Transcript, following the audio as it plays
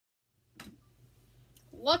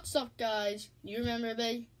What's up, guys? You remember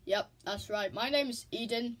me? Yep, that's right. My name is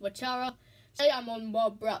Eden Watara. Today I'm on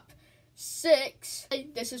MOBRAP 6.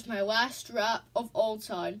 This is my last rap of all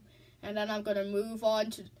time, and then I'm gonna move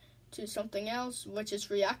on to something else, which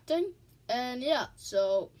is reacting. And yeah,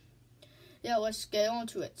 let's get on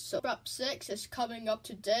to it. So MOBRAP 6 is coming up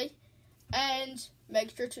today, and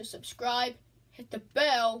make sure to subscribe, hit the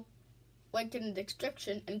bell, link in the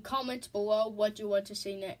description, and comment below what you want to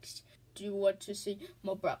see next. Do you want to see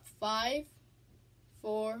MOBRAP 5,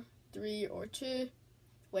 4, 3, or 2?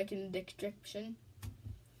 Link in the description.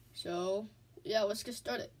 So yeah, let's get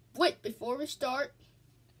started. Wait, before we start,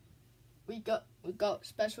 we got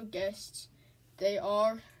special guests. They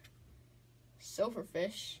are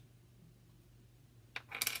Silverfish,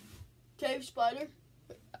 Cave Spider,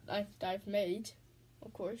 I've made,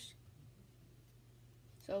 of course.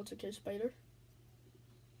 So it's a Cave Spider.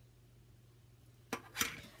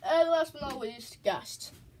 And last but not least,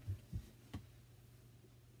 guest.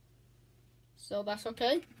 So that's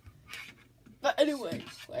okay. But anyways,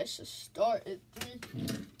 let's just start at 3,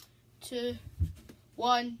 2,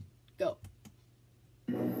 1, go.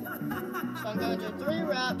 So I'm going to do 3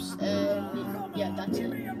 raps, and yeah, that's it.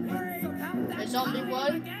 The zombie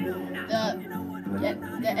one, the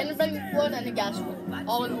enderman one, and the gas one,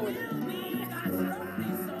 all in order.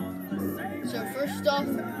 So first off,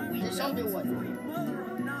 the zombie one.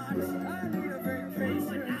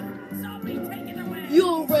 You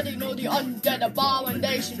already know the undead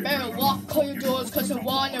abomination. Better lock all your doors, cause I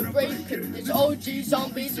wanna break it. It's OG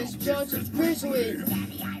zombies, it's Joseph Grizzly.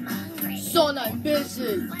 Son, I'm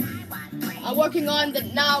busy. I'm working on the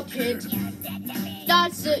now, kid.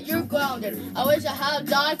 That's it, you're grounded. I wish I had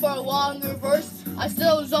died for a longer verse. I'm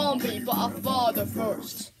still a zombie, but I'll father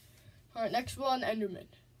first. Alright, next one, Enderman.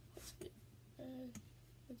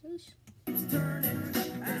 What's this?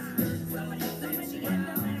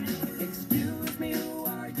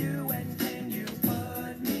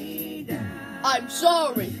 I'm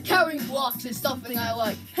sorry, carrying blocks is something I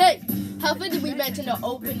like. Hey, haven't we met in an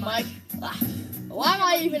open mic? Why am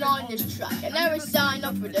I even on this track? I never signed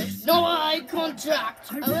up for this. No eye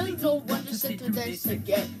contact. I really don't want to sit through this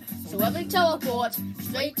again. So let me teleport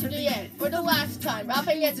straight to the end. For the last time,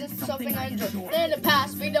 rapping isn't something I enjoy. In the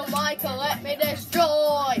past, be the mic and let me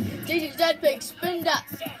destroy. GG's dead pig, spin that.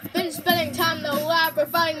 Been spending time in the lab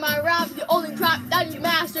refining my rap. The only crack that you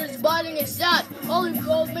master is biting is sad. Only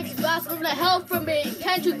gold mixed glass from the hell from me.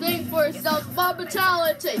 Can't you think for yourself about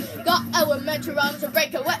brutality? Got elementary rounds to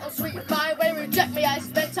break a wet and sweet mind. When you reject me, I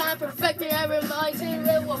spend time perfecting every mind. Seeing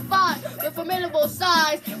it will find the formidable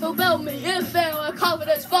size. Will build me if my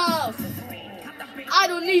confidence falls. I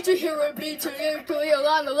don't need to hear a beat to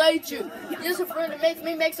annihilate you. This afraid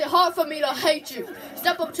it makes it hard for me to hate you.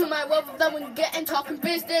 Step up to my level, then when you get in talking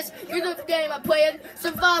business. You're the game I played,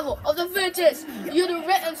 survival of the fittest. You're the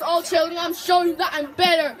written's all chilling, I'm showing you that I'm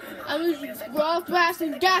better. I'm losing raw blast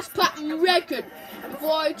and gas platinum record.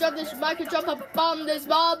 Before I drop this mic and drop a bomb this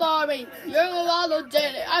mob army. You're the one who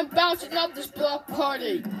did it, I'm bouncing up this block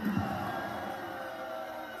party.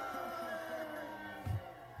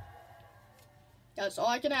 That's all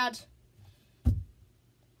I can add.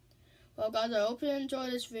 Well, guys, I hope you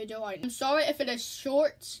enjoyed this video. I'm sorry if it is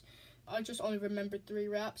short. I just only remember 3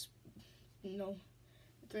 raps. No,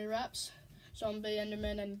 3 raps. Zombie,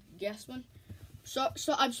 Enderman, and guess one. So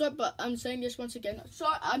I'm sorry, but I'm saying this once again.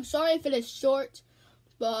 I'm sorry if it is short,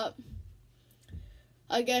 but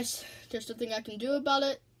I guess there's nothing I can do about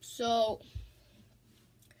it. So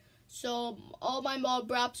all my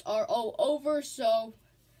mob raps are all over. So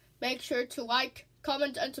make sure to like,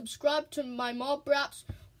 comment, and subscribe to my mob raps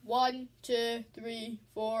 1, 2, 3,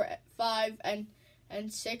 4, 5,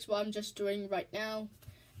 and 6. What I'm just doing right now.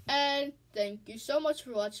 And thank you so much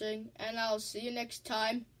for watching, and I'll see you next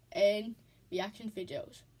time in reaction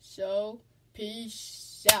videos. So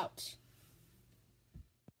peace out.